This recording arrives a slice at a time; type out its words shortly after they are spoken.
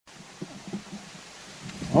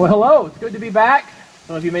Well, hello. It's good to be back.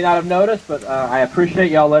 Some of you may not have noticed, but I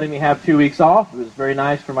appreciate y'all letting me have 2 weeks off. It was very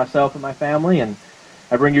nice for myself and my family, and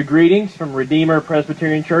I bring you greetings from Redeemer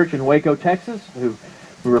Presbyterian Church in Waco, Texas, who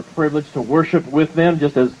we were privileged to worship with them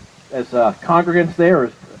just as congregants there,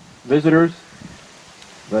 as visitors.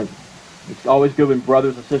 But it's always good when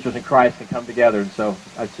brothers and sisters in Christ can come together, and so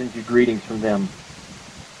I send you greetings from them.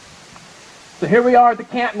 So here we are at the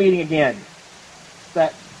camp meeting again. It's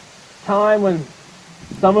that time when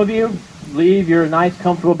some of you leave your nice,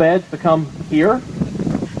 comfortable beds to come here.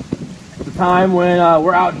 It's a time when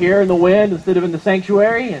we're out here in the wind instead of in the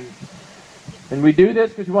sanctuary, and we do this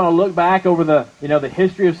because we want to look back over the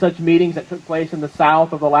history of such meetings that took place in the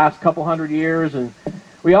South over the last couple hundred years, and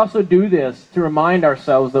we also do this to remind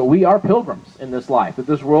ourselves that we are pilgrims in this life, that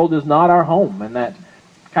this world is not our home, and that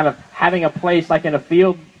kind of having a place like in a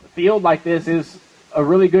field like this is a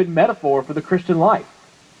really good metaphor for the Christian life.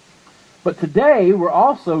 But today, we're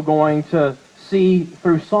also going to see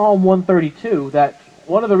through Psalm 132 that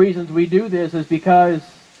one of the reasons we do this is because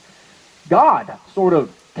God sort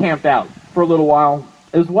of camped out for a little while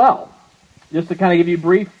as well. Just to kind of give you a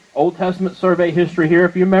brief Old Testament survey history here.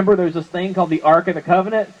 If you remember, there's this thing called the Ark of the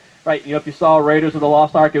Covenant. Right? If you saw Raiders of the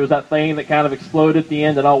Lost Ark, it was that thing that kind of exploded at the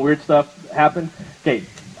end and all weird stuff happened. Okay,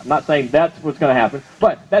 I'm not saying that's what's going to happen,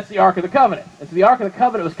 but that's the Ark of the Covenant. And so the Ark of the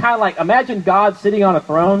Covenant was kind of like, imagine God sitting on a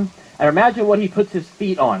throne, and imagine what he puts his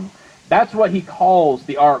feet on. That's what he calls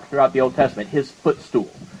the ark throughout the Old Testament, his footstool.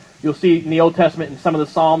 You'll see in the Old Testament, in some of the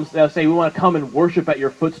Psalms, they'll say, we want to come and worship at your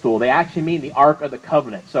footstool. They actually mean the Ark of the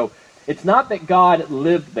Covenant. So it's not that God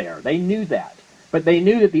lived there. They knew that. But they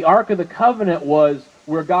knew that the Ark of the Covenant was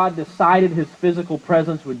where God decided his physical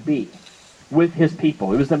presence would be with his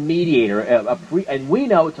people. It was a mediator. And we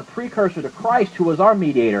know it's a precursor to Christ, who was our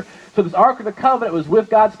mediator. So this Ark of the Covenant was with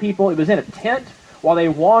God's people. It was in a tent while they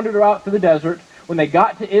wandered out through the desert. When they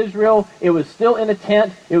got to Israel, it was still in a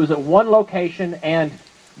tent. It was at one location, and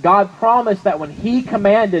God promised that when he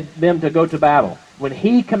commanded them to go to battle, when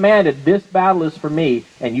he commanded, this battle is for me,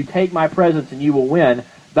 and you take my presence and you will win,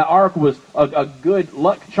 the ark was a good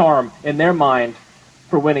luck charm in their mind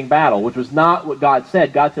for winning battle, which was not what God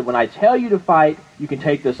said. God said, when I tell you to fight, you can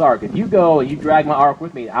take this ark. If you go and you drag my ark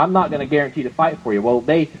with me, I'm not going to guarantee to fight for you. Well,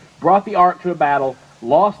 they brought the ark to a battle,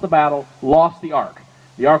 lost the battle, lost the ark.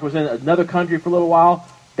 The ark was in another country for a little while.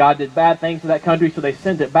 God did bad things to that country, so they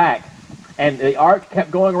sent it back. And the ark kept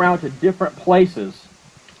going around to different places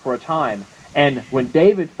for a time. And when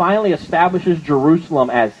David finally establishes Jerusalem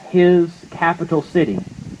as his capital city,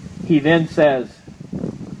 he then says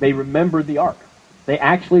they remembered the ark. They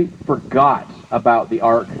actually forgot about the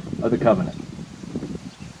Ark of the Covenant.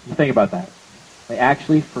 Think about that. They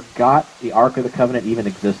actually forgot the Ark of the Covenant even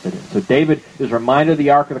existed. So David is reminded of the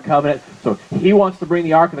Ark of the Covenant. So he wants to bring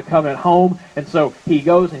the Ark of the Covenant home. And so he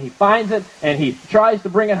goes and he finds it, and he tries to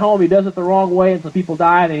bring it home. He does it the wrong way, and some people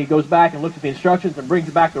die. And then he goes back and looks at the instructions and brings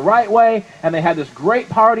it back the right way. And they have this great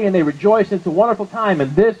party, and they rejoice. It's a wonderful time.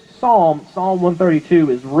 And this Psalm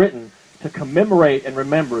 132, is written to commemorate and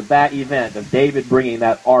remember that event of David bringing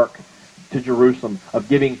that Ark to Jerusalem, of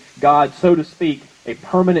giving God, so to speak, a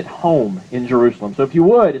permanent home in Jerusalem. So if you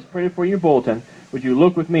would, it's printed for your bulletin, would you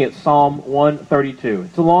look with me at Psalm 132.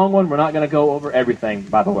 It's a long one. We're not going to go over everything,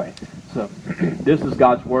 by the way. So this is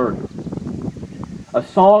God's Word. A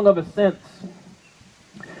song of ascents.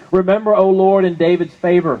 Remember, O Lord, in David's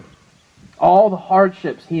favor, all the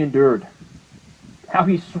hardships he endured. How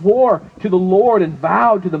he swore to the Lord and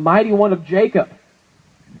vowed to the Mighty One of Jacob,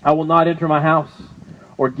 I will not enter my house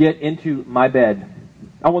or get into my bed.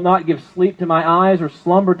 I will not give sleep to my eyes or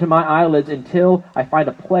slumber to my eyelids until I find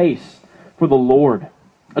a place for the Lord,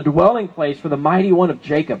 a dwelling place for the Mighty One of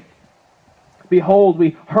Jacob. Behold,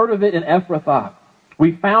 we heard of it in Ephrathah.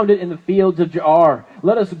 We found it in the fields of Jaar.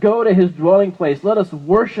 Let us go to his dwelling place. Let us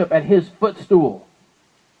worship at his footstool.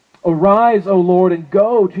 Arise, O Lord, and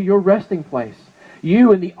go to your resting place,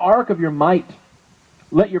 you in the ark of your might.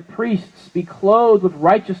 Let your priests be clothed with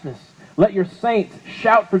righteousness. Let your saints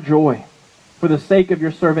shout for joy. For the sake of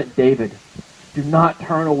your servant David, do not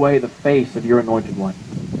turn away the face of your anointed one.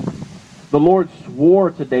 The Lord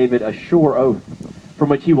swore to David a sure oath, from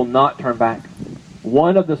which he will not turn back.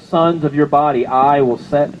 One of the sons of your body I will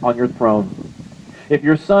set on your throne. If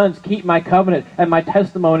your sons keep my covenant and my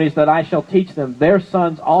testimonies that I shall teach them, their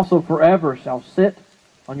sons also forever shall sit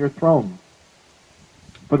on your throne.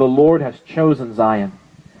 For the Lord has chosen Zion.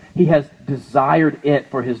 He has desired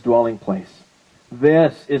it for his dwelling place.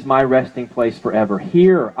 This is my resting place forever.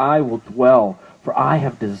 Here I will dwell, for I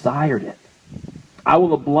have desired it. I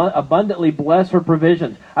will abundantly bless her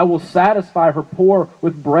provisions. I will satisfy her poor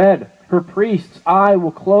with bread. Her priests I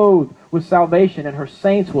will clothe with salvation, and her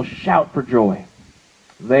saints will shout for joy.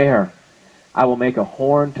 There I will make a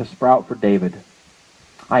horn to sprout for David.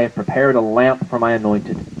 I have prepared a lamp for my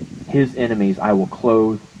anointed. His enemies I will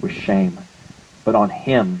clothe with shame, but on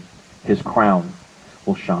him his crown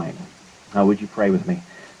will shine. Now would you pray with me?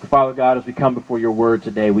 Father God, as we come before your word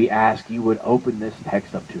today, we ask you would open this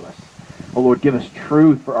text up to us. Oh Lord, give us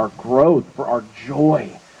truth for our growth, for our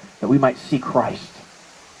joy, that we might see Christ,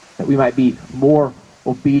 that we might be more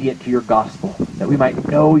obedient to your gospel, that we might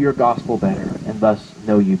know your gospel better and thus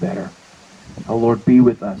know you better. Oh Lord, be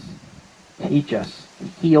with us. Teach us.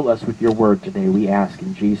 Heal us with your word today, we ask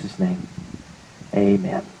in Jesus' name.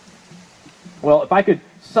 Amen. Well, if I could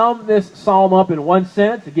sum this psalm up in one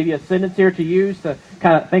sentence and give you a sentence here to use to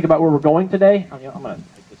kind of think about where we're going today. I'm going to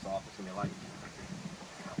take this off. It's going to be light.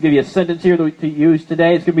 I'll give you a sentence here to use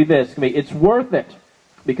today. It's going to be this. It's going to be, it's worth it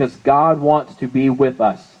because God wants to be with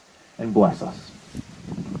us and bless us.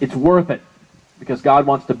 It's worth it because God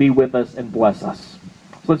wants to be with us and bless us.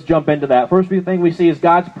 So let's jump into that. First thing we see is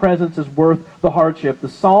God's presence is worth the hardship. The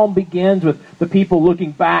psalm begins with the people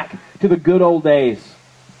looking back to the good old days,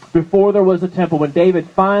 before there was a temple, when David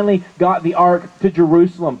finally got the ark to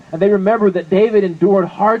Jerusalem. And they remember that David endured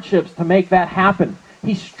hardships to make that happen.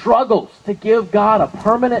 He struggles to give God a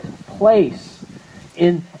permanent place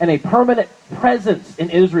and a permanent presence in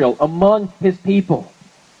Israel among his people.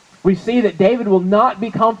 We see that David will not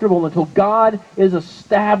be comfortable until God is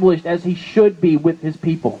established as he should be with his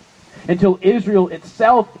people. Until Israel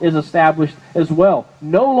itself is established as well.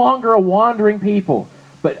 No longer a wandering people,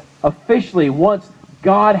 but officially once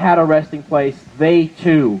God had a resting place, they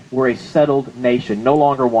too were a settled nation, no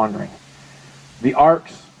longer wandering. The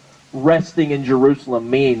ark's resting in Jerusalem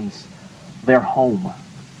means they're home.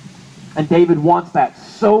 And David wants that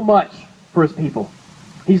so much for his people.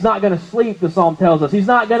 He's not going to sleep, the psalm tells us. He's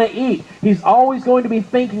not going to eat. He's always going to be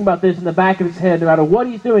thinking about this in the back of his head. No matter what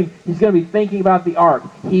he's doing, he's going to be thinking about the ark.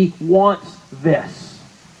 He wants this.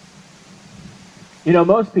 You know,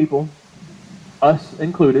 most people, us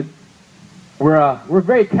included, we're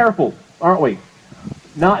very careful, aren't we?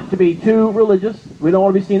 Not to be too religious. We don't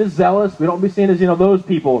want to be seen as zealous. We don't want to be seen as, those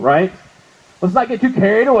people, right? Let's not get too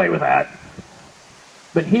carried away with that.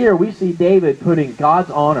 But here we see David putting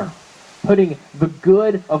God's honor, putting the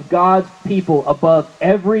good of God's people above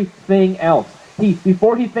everything else.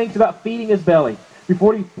 Before he thinks about feeding his belly,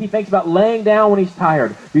 before he thinks about laying down when he's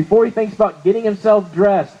tired, before he thinks about getting himself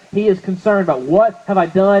dressed, he is concerned about what have I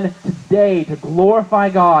done today to glorify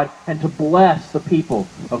God and to bless the people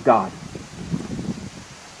of God.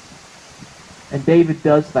 And David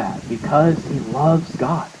does that because he loves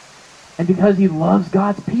God and because he loves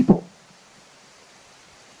God's people.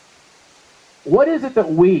 What is it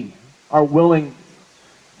that we are willing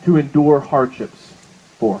to endure hardships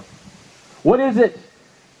for? What is it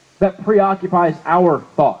that preoccupies our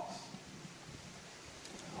thoughts?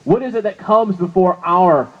 What is it that comes before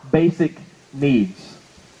our basic needs?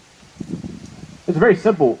 It's a very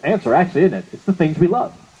simple answer, actually, isn't it? It's the things we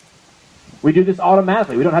love. We do this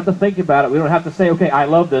automatically. We don't have to think about it. We don't have to say, okay, I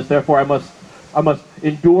love this, therefore I must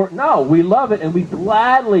endure. No, we love it, and we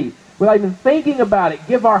gladly, without even thinking about it,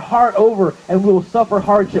 give our heart over, and we will suffer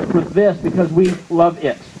hardship for this because we love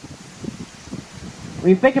it. I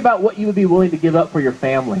mean, think about what you would be willing to give up for your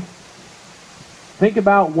family. Think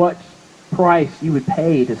about what price you would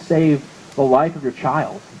pay to save the life of your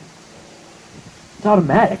child. It's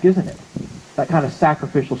automatic, isn't it? That kind of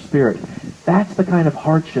sacrificial spirit. That's the kind of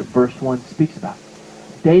hardship verse 1 speaks about.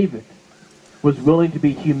 David was willing to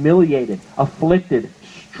be humiliated, afflicted,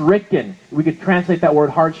 stricken. We could translate that word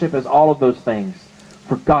hardship as all of those things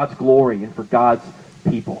for God's glory and for God's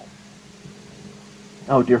people.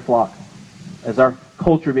 Oh, dear flock, as our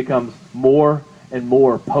culture becomes more and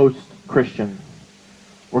more post-Christian,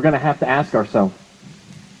 we're going to have to ask ourselves,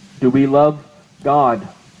 do we love God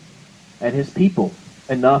and his people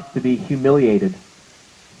enough to be humiliated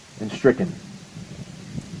and stricken?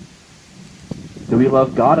 Do we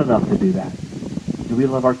love God enough to do that? Do we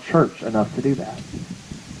love our church enough to do that?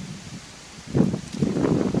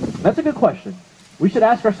 That's a good question. We should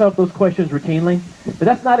ask ourselves those questions routinely, but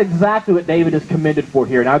that's not exactly what David is commended for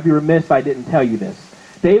here, and I'd be remiss if I didn't tell you this.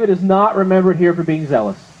 David is not remembered here for being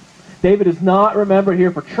zealous. David is not remembered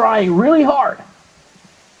here for trying really hard.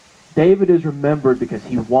 David is remembered because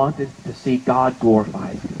he wanted to see God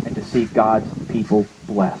glorified and to see God's people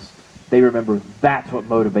blessed. They remember that's what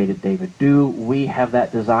motivated David. Do we have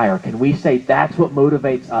that desire? Can we say that's what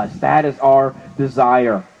motivates us? That is our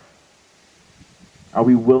desire. Are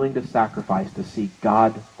we willing to sacrifice to see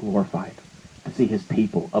God glorified, to see his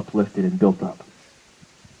people uplifted and built up?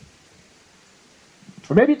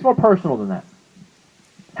 Or maybe it's more personal than that.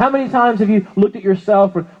 How many times have you looked at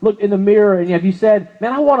yourself or looked in the mirror and have you said,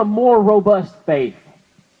 man, I want a more robust faith.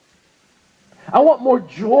 I want more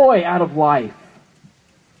joy out of life.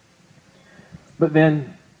 But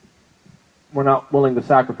then we're not willing to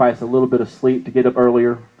sacrifice a little bit of sleep to get up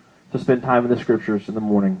earlier, to spend time in the Scriptures in the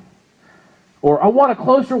morning. Or I want a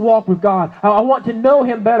closer walk with God. I want to know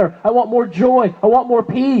Him better. I want more joy. I want more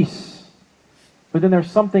peace. But then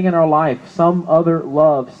there's something in our life, some other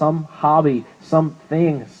love, some hobby,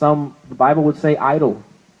 something, the Bible would say idol.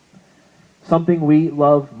 Something we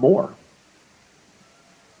love more.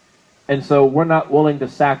 And so we're not willing to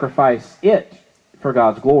sacrifice it for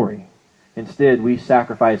God's glory. Instead, we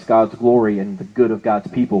sacrifice God's glory and the good of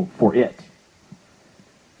God's people for it.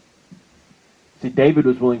 See, David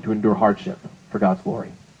was willing to endure hardship for God's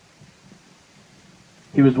glory.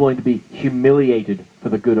 He was willing to be humiliated for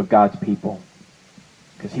the good of God's people.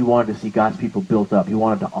 Because he wanted to see God's people built up. He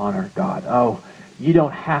wanted to honor God. Oh, you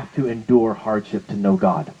don't have to endure hardship to know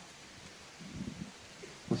God.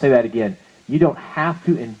 I'll say that again. You don't have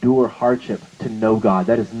to endure hardship to know God.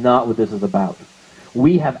 That is not what this is about.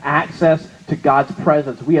 We have access to God's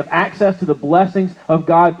presence. We have access to the blessings of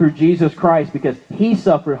God through Jesus Christ because He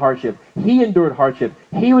suffered hardship. He endured hardship.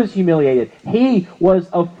 He was humiliated. He was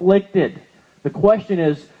afflicted. The question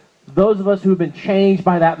is, those of us who have been changed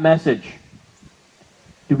by that message,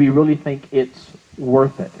 do we really think it's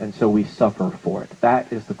worth it? And so we suffer for it.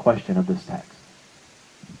 That is the question of this text.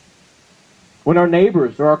 When our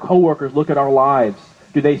neighbors or our coworkers look at our lives,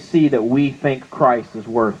 do they see that we think Christ is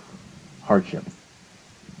worth hardship?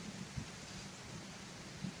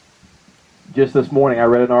 Just this morning, I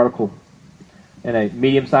read an article in a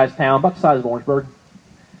medium-sized town, about the size of Orangeburg,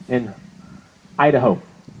 in Idaho.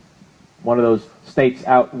 One of those states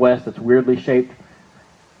out west that's weirdly shaped.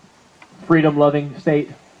 Freedom-loving state.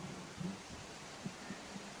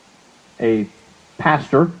 A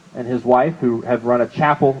pastor and his wife, who have run a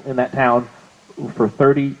chapel in that town for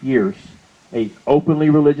 30 years, a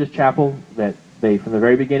openly religious chapel that they, from the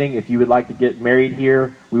very beginning, if you would like to get married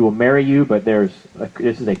here, we will marry you, but this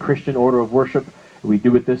is a Christian order of worship. We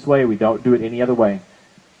do it this way. We don't do it any other way.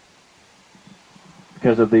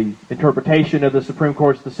 Because of the interpretation of the Supreme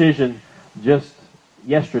Court's decision, just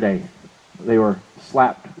yesterday, they were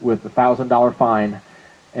slapped with a $1,000 fine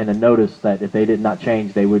and a notice that if they did not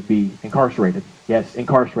change, they would be incarcerated. Yes,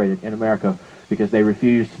 incarcerated in America because they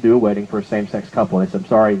refused to do a wedding for a same-sex couple. They said, I'm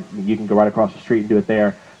sorry, you can go right across the street and do it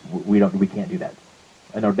there. We can't do that.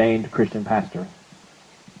 An ordained Christian pastor.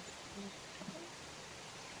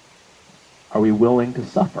 Are we willing to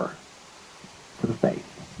suffer for the faith?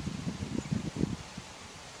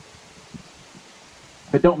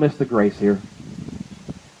 But don't miss the grace here.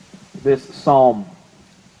 This psalm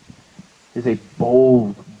is a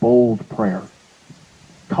bold, bold prayer,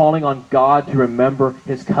 calling on God to remember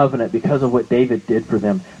His covenant because of what David did for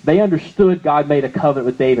them. They understood God made a covenant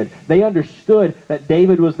with David. They understood that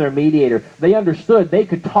David was their mediator. They understood they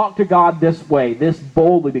could talk to God this way, this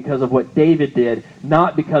boldly because of what David did,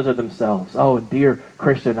 not because of themselves. Oh, dear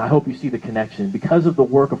Christian, I hope you see the connection. Because of the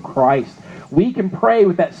work of Christ, we can pray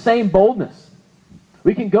with that same boldness.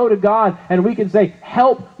 We can go to God and we can say,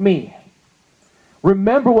 help me.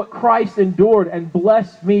 Remember what Christ endured and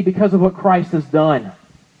bless me because of what Christ has done.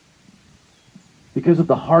 Because of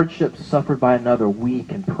the hardships suffered by another, we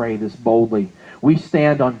can pray this boldly. We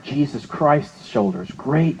stand on Jesus Christ's shoulders,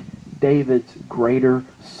 great David's greater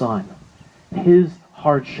son. His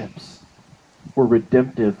hardships were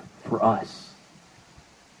redemptive for us.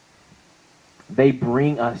 They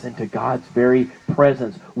bring us into God's very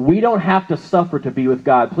presence. We don't have to suffer to be with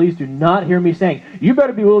God. Please do not hear me saying, you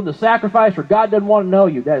better be willing to sacrifice or God doesn't want to know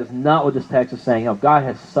you. That is not what this text is saying. No, God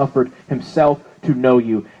has suffered Himself to know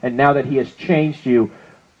you. And now that He has changed you,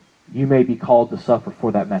 you may be called to suffer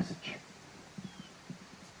for that message.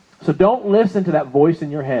 So don't listen to that voice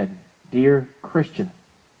in your head, dear Christian,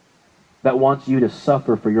 that wants you to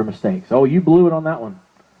suffer for your mistakes. Oh, you blew it on that one.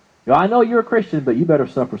 I know you're a Christian, but you better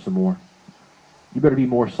suffer some more. You better be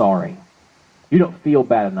more sorry. You don't feel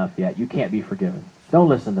bad enough yet. You can't be forgiven. Don't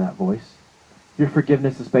listen to that voice. Your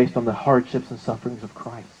forgiveness is based on the hardships and sufferings of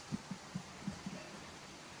Christ.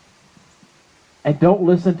 And don't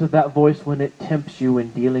listen to that voice when it tempts you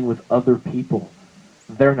in dealing with other people.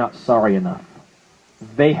 They're not sorry enough.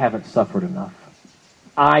 They haven't suffered enough.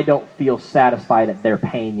 I don't feel satisfied at their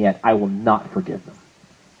pain yet. I will not forgive them.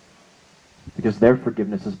 Because their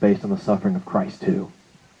forgiveness is based on the suffering of Christ too.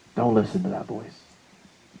 Don't listen to that voice.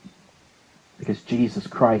 Because Jesus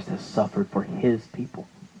Christ has suffered for His people.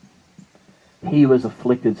 He was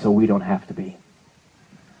afflicted so we don't have to be.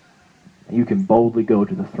 You can boldly go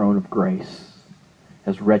to the throne of grace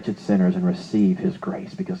as wretched sinners and receive his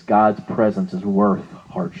grace, because God's presence is worth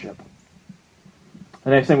hardship. The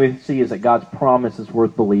next thing we see is that God's promise is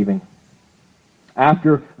worth believing.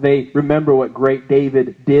 After they remember what great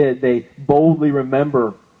David did, they boldly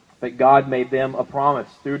remember that God made them a promise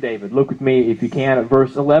through David. Look with me, if you can, at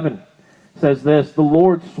verse 11. It says this, "The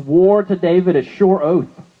Lord swore to David a sure oath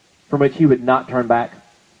from which he would not turn back.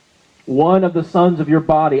 One of the sons of your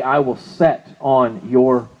body I will set on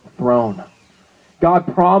your throne."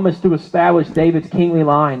 God promised to establish David's kingly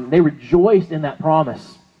line. They rejoiced in that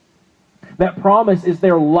promise. That promise is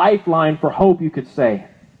their lifeline for hope, you could say.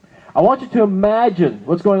 I want you to imagine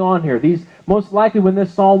what's going on here. Most likely when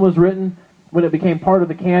this psalm was written, when it became part of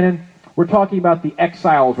the canon, we're talking about the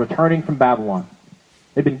exiles returning from Babylon.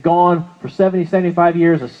 They've been gone for 70, 75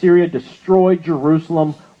 years. Assyria destroyed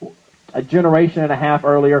Jerusalem a generation and a half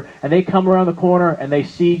earlier, and they come around the corner and they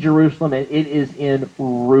see Jerusalem, and it is in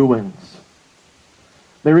ruins.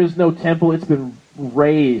 There is no temple. It's been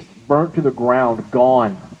razed, burnt to the ground,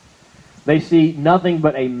 gone. They see nothing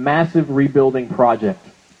but a massive rebuilding project.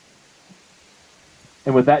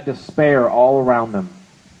 And with that despair all around them,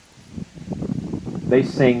 they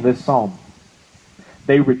sing this psalm.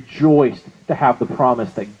 They rejoiced to have the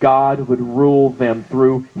promise that God would rule them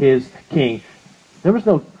through his king. There was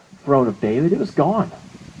no throne of David. It was gone.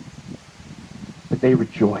 But they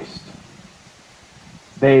rejoiced.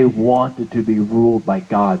 They wanted to be ruled by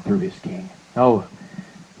God through his king. Oh,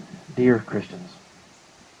 dear Christians,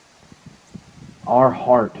 our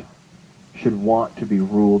heart should want to be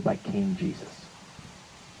ruled by King Jesus.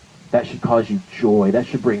 That should cause you joy. That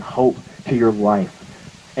should bring hope to your life.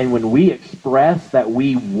 And when we express that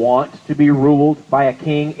we want to be ruled by a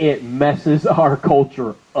king, it messes our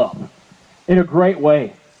culture up in a great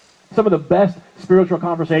way. Some of the best spiritual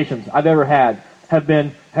conversations I've ever had have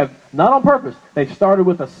not on purpose. They've started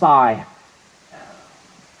with a sigh.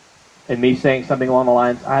 And me saying something along the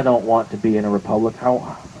lines, I don't want to be in a republic. I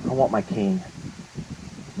want my king.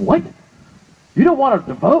 What? You don't want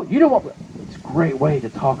to vote? You don't want... It's a great way to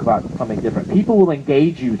talk about something different. People will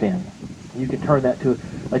engage you then. You can turn that to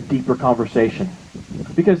a deeper conversation.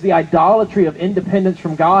 Because the idolatry of independence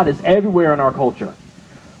from God is everywhere in our culture.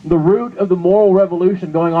 The root of the moral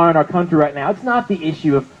revolution going on in our country right now, it's not the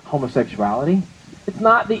issue of homosexuality. It's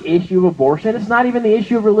not the issue of abortion. It's not even the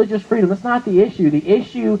issue of religious freedom. That's not the issue. The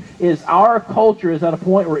issue is our culture is at a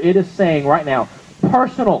point where it is saying right now,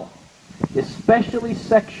 personal, especially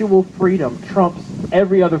sexual freedom, trumps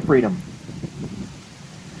every other freedom.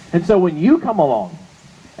 And so when you come along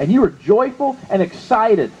and you are joyful and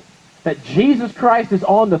excited that Jesus Christ is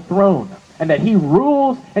on the throne and that he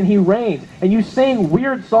rules and he reigns, and you sing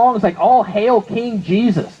weird songs like All Hail King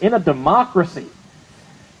Jesus in a democracy,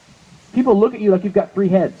 people look at you like you've got three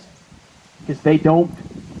heads because they don't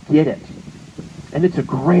get it. And it's a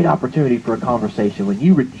great opportunity for a conversation. When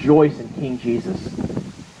you rejoice in King Jesus,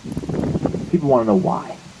 people want to know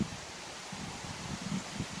why.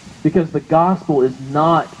 Because the gospel is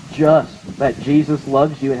not just that Jesus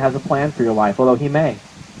loves you and has a plan for your life, although he may.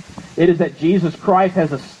 It is that Jesus Christ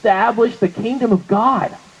has established the kingdom of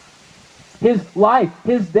God. His life,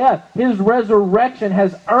 his death, his resurrection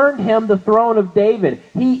has earned him the throne of David.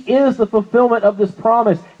 He is the fulfillment of this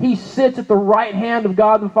promise. He sits at the right hand of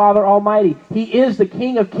God the Father Almighty. He is the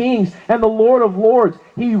King of Kings and the Lord of Lords.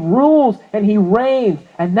 He rules and he reigns.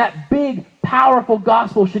 And that big, powerful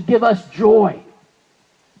gospel should give us joy.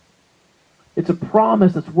 It's a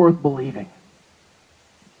promise that's worth believing.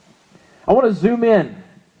 I want to zoom in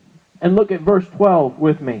and look at verse 12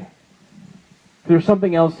 with me. There's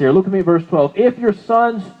something else here. Look at me at verse 12. If your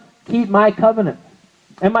sons keep my covenant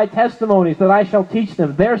and my testimonies that I shall teach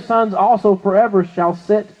them, their sons also forever shall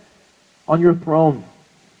sit on your throne.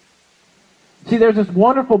 See, there's this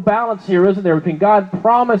wonderful balance here, isn't there, between God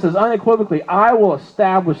promises unequivocally, I will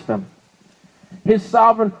establish them. His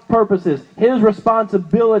sovereign purposes, his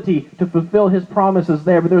responsibility to fulfill his promises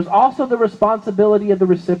there. But there's also the responsibility of the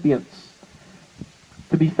recipients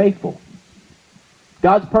to be faithful.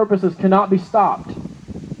 God's purposes cannot be stopped.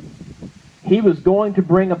 He was going to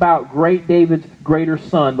bring about great David's greater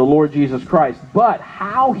son, the Lord Jesus Christ. But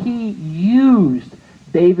how he used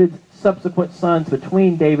David's subsequent sons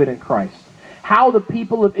between David and Christ, how the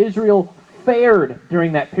people of Israel fared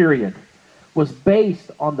during that period, was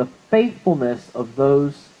based on the faithfulness of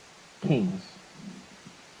those kings.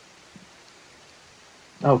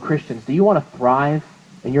 Oh, Christians, do you want to thrive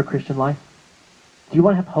in your Christian life? Do you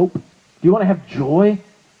want to have hope? Do you want to have joy?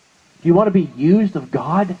 Do you want to be used of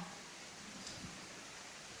God?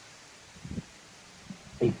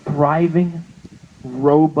 A thriving,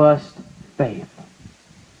 robust faith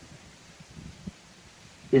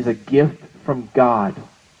is a gift from God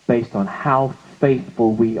based on how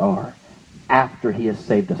faithful we are after he has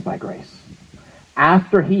saved us by grace.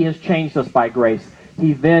 After he has changed us by grace,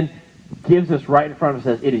 he then gives us right in front of us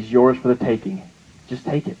and says, it is yours for the taking. Just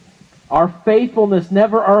take it. Our faithfulness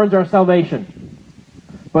never earns our salvation,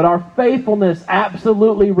 but our faithfulness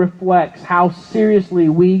absolutely reflects how seriously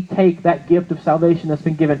we take that gift of salvation that's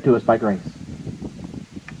been given to us by grace.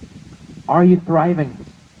 Are you thriving?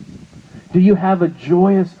 Do you have a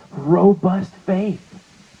joyous, robust faith?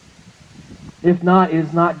 If not, it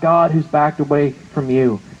is not God who's backed away from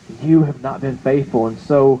you. You have not been faithful, and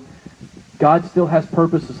so God still has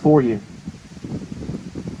purposes for you.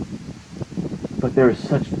 But there is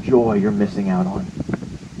such joy you're missing out on.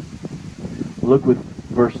 Look with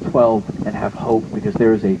verse 12 and have hope, because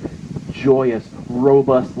there is a joyous,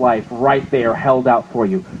 robust life right there held out for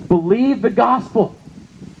you. Believe the gospel.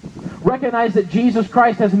 Recognize that Jesus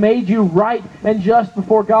Christ has made you right and just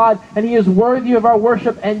before God, and he is worthy of our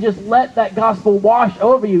worship, and just let that gospel wash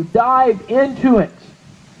over you. Dive into it.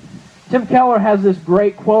 Tim Keller has this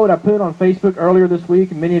great quote. I put it on Facebook earlier this week,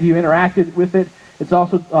 and many of you interacted with it. It's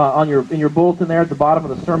also in your bulletin there at the bottom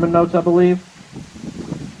of the sermon notes, I believe.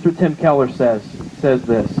 That's what Tim Keller says. He says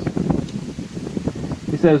this.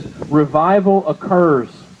 He says, revival occurs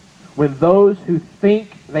when those who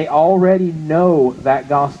think they already know that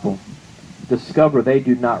gospel discover they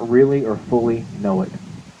do not really or fully know it.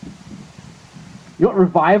 You want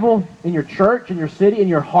revival in your church, in your city, in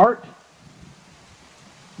your heart?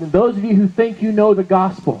 Then those of you who think you know the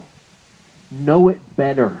gospel, know it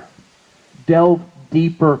better. Delve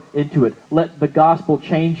deeper into it. Let the gospel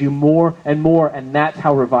change you more, and that's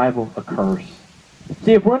how revival occurs.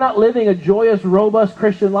 See, if we're not living a joyous, robust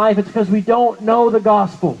Christian life, it's because we don't know the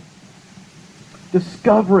gospel.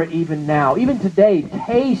 Discover it even now. Even today,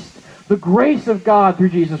 taste the grace of God through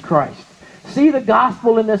Jesus Christ. See the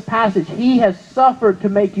gospel in this passage. He has suffered to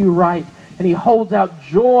make you right, and he holds out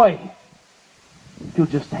joy. If you'll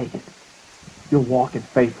just take it, you'll walk in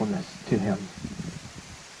faithfulness to him.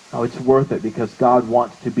 Oh, it's worth it, because God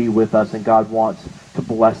wants to be with us, and God wants to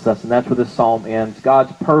bless us, and that's where this psalm ends.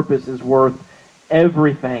 God's purpose is worth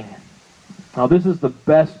everything. Now, this is the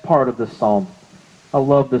best part of this psalm. I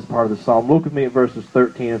love this part of the psalm. Look with me at verses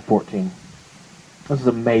 13 and 14. This is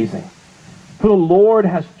amazing. For the Lord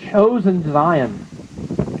has chosen Zion.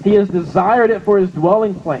 He has desired it for his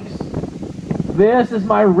dwelling place. This is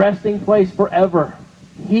my resting place forever.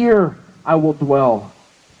 Here I will dwell,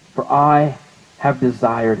 for I have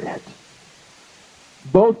desired it.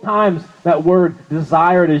 Both times that word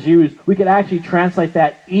desired is used, we could actually translate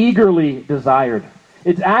that eagerly desired.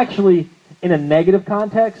 It's actually, in a negative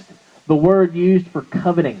context, the word used for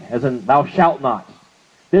coveting, as in thou shalt not.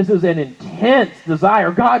 This is an intense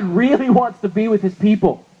desire. God really wants to be with his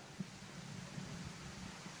people.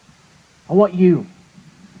 I want you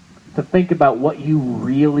to think about what you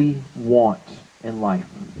really want in life.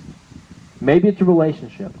 Maybe it's a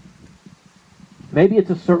relationship. Maybe it's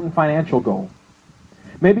a certain financial goal.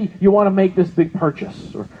 Maybe you want to make this big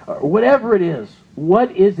purchase, or whatever it is.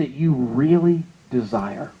 What is it you really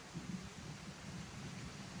desire?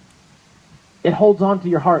 It holds on to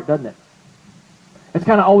your heart, doesn't it? It's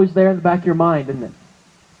kind of always there in the back of your mind, isn't it?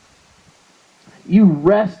 You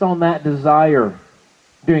rest on that desire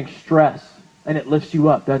during stress, and it lifts you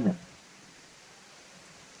up, doesn't it?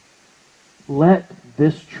 Let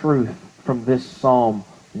this truth from this psalm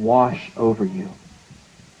wash over you.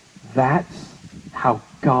 That's how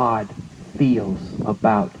God feels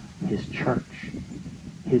about his church,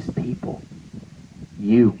 his people,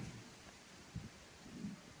 you.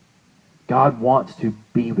 God wants to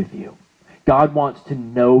be with you. God wants to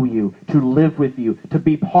know you, to live with you, to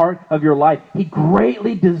be part of your life. He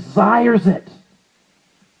greatly desires it.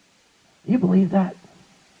 Do you believe that?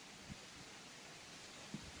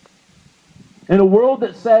 In a world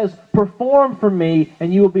that says, perform for me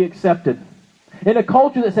and you will be accepted. In a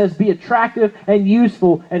culture that says, be attractive and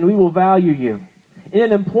useful and we will value you. In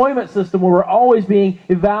an employment system where we're always being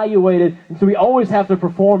evaluated, and so we always have to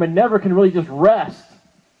perform and never can really just rest.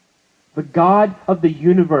 The God of the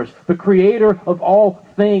universe, the creator of all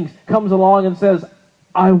things, comes along and says,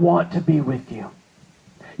 I want to be with you.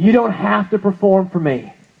 You don't have to perform for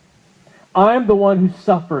me. I'm the one who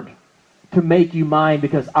suffered to make you mine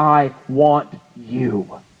because I want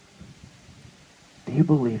you. Do you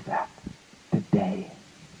believe that today?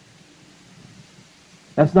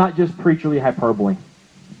 That's not just preacherly hyperbole.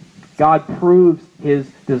 God proves his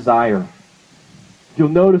desire. You'll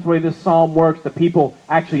notice the way this psalm works. The people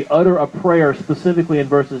actually utter a prayer specifically in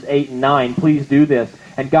verses 8 and 9. Please do this.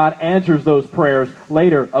 And God answers those prayers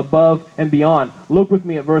later, above and beyond. Look with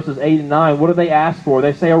me at verses 8 and 9. What do they ask for?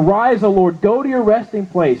 They say, "Arise, O Lord, go to your resting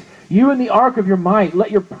place. You in the ark of your might.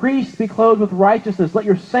 Let your priests be clothed with righteousness. Let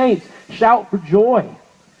your saints shout for joy."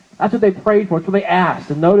 That's what they prayed for. That's what they asked.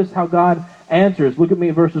 And notice how God answers. Look at me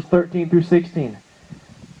at verses 13 through 16.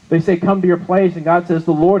 They say, "Come to your place." And God says,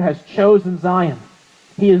 "The Lord has chosen Zion.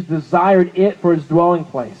 He has desired it for his dwelling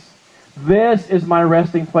place. This is my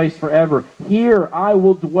resting place forever. Here I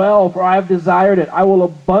will dwell, for I have desired it. I will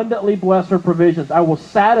abundantly bless her provisions. I will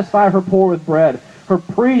satisfy her poor with bread. Her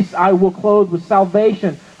priests I will clothe with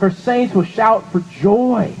salvation. Her saints will shout for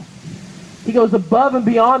joy." He goes above and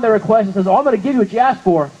beyond their request and says, "Oh, I'm going to give you what you asked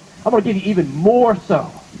for. I'm going to give you even more so."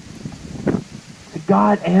 So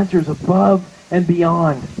God answers above and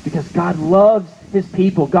beyond because God loves his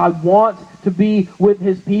people. God wants to be with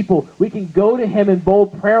his people. We can go to him in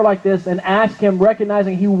bold prayer like this and ask him,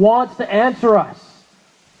 recognizing he wants to answer us.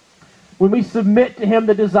 When we submit to him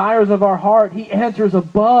the desires of our heart, he answers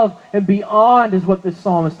above and beyond, is what this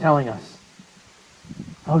psalm is telling us.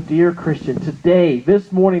 Oh, dear Christian, today,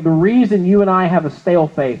 this morning, the reason you and I have a stale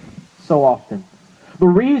faith so often, the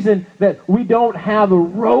reason that we don't have a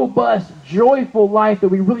robust, joyful life that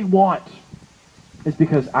we really want, is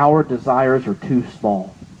because our desires are too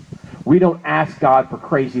small. We don't ask God for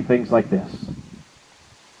crazy things like this.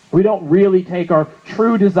 We don't really take our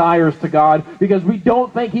true desires to God because we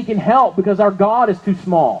don't think he can help because our God is too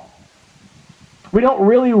small. We don't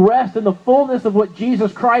really rest in the fullness of what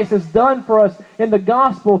Jesus Christ has done for us in the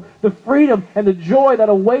gospel, the freedom and the joy that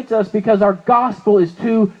awaits us because our gospel is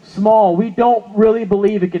too small. We don't really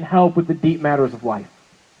believe it can help with the deep matters of life.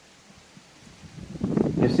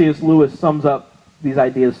 You see, C.S. Lewis sums up these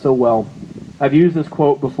ideas so well. I've used this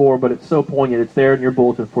quote before, but it's so poignant. It's there in your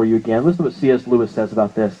bulletin for you again. Listen to what C.S. Lewis says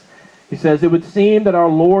about this. He says, "It would seem that our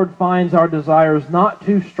Lord finds our desires not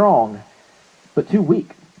too strong, but too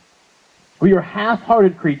weak. We are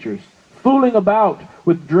half-hearted creatures, fooling about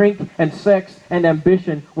with drink and sex and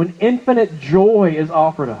ambition when infinite joy is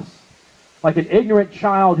offered us. Like an ignorant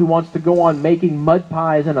child who wants to go on making mud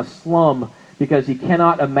pies in a slum because he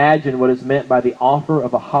cannot imagine what is meant by the offer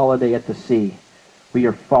of a holiday at the sea. We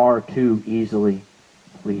are far too easily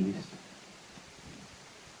pleased."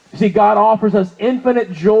 You see, God offers us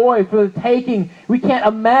infinite joy for the taking. We can't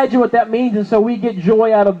imagine what that means, and so we get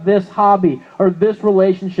joy out of this hobby, or this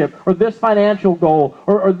relationship, or this financial goal,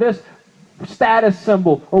 or this status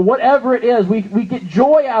symbol, or whatever it is. We get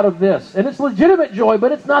joy out of this, and it's legitimate joy,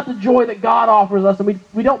 but it's not the joy that God offers us, and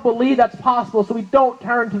we don't believe that's possible, so we don't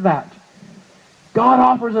turn to that. God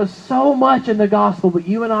offers us so much in the gospel, but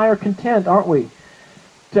you and I are content, aren't we,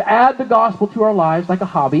 to add the gospel to our lives like a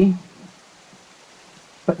hobby,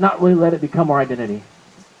 but not really let it become our identity.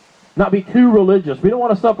 Not be too religious. We don't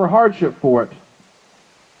want to suffer hardship for it.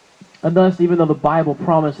 And thus, even though the Bible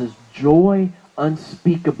promises joy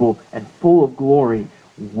unspeakable and full of glory,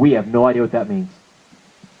 we have no idea what that means.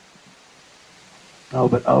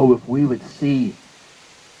 If we would see,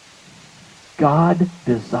 God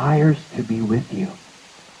desires to be with you.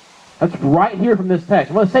 That's right here from this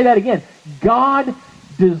text. I'm going to say that again. God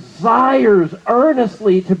desires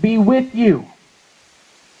earnestly to be with you.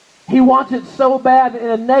 He wants it so bad that in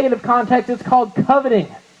a negative context it's called coveting.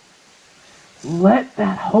 Let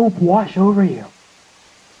that hope wash over you.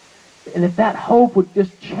 And if that hope would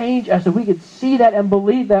just change us, if we could see that and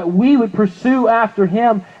believe that, we would pursue after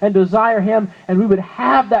him and desire him, and we would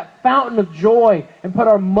have that fountain of joy and put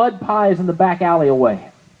our mud pies in the back alley away.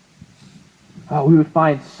 We would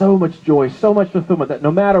find so much joy, so much fulfillment, that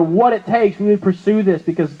no matter what it takes, we would pursue this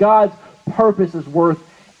because God's purpose is worth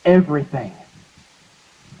everything.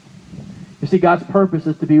 You see, God's purpose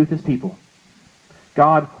is to be with his people.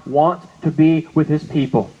 God wants to be with his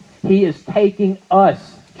people. He is taking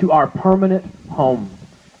us to our permanent home,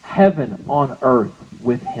 heaven on earth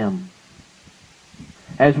with him.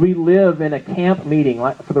 As we live in a camp meeting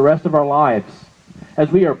for the rest of our lives, as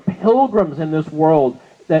we are pilgrims in this world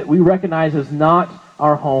that we recognize as not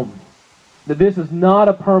our home, that this is not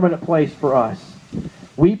a permanent place for us,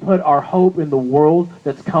 we put our hope in the world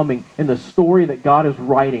that's coming, in the story that God is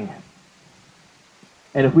writing.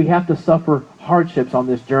 And if we have to suffer hardships on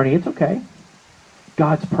this journey, it's okay.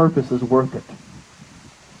 God's purpose is worth it.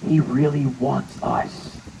 He really wants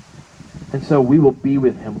us. And so we will be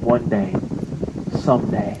with him one day,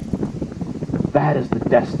 someday. That is the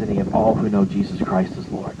destiny of all who know Jesus Christ as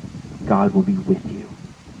Lord. God will be with you.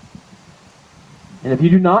 And if you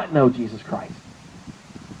do not know Jesus Christ,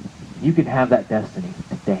 you can have that destiny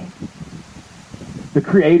today. The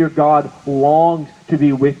Creator God longs to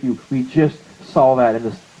be with you. We just saw that in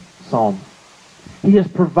this psalm. He has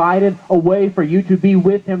provided a way for you to be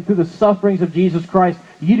with him through the sufferings of Jesus Christ.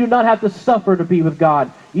 You do not have to suffer to be with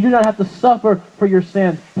God. You do not have to suffer for your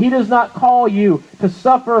sins. He does not call you to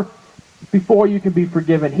suffer before you can be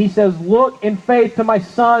forgiven. He says, look in faith to my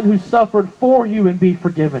Son who suffered for you and be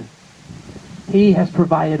forgiven. He has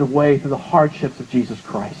provided a way through the hardships of Jesus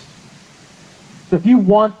Christ. So if you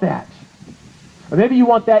want that, or maybe you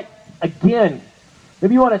want that again,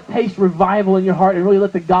 maybe you want to taste revival in your heart and really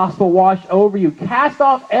let the gospel wash over you, cast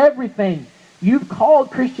off everything you've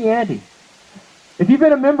called Christianity. If you've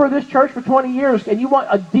been a member of this church for 20 years and you want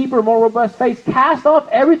a deeper, more robust faith, cast off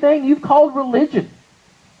everything you've called religion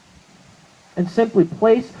and simply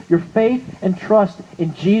place your faith and trust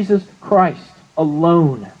in Jesus Christ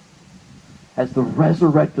alone as the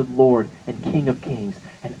resurrected Lord and King of Kings,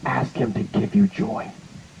 and ask him to give you joy.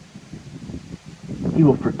 He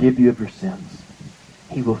will forgive you of your sins.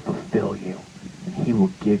 He will fulfill you, and he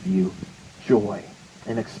will give you joy,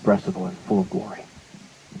 inexpressible and full of glory.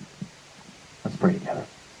 Let's pray together.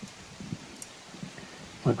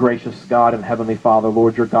 Our gracious God and Heavenly Father,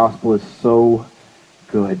 Lord, your gospel is so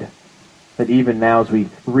good that even now as we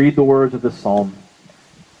read the words of this psalm,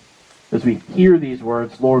 as we hear these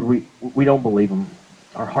words, Lord, we don't believe them.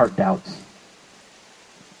 Our heart doubts.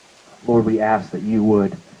 Lord, we ask that you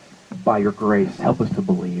would, by your grace, help us to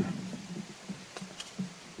believe.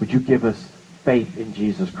 Would you give us faith in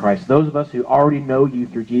Jesus Christ? Those of us who already know you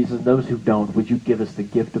through Jesus, those who don't, would you give us the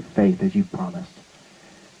gift of faith as you promised?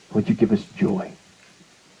 Would you give us joy?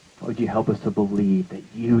 Would you help us to believe that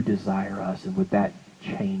you desire us, and would that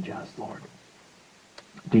change us, Lord?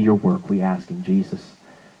 Do your work, we ask in Jesus'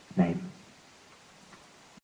 name.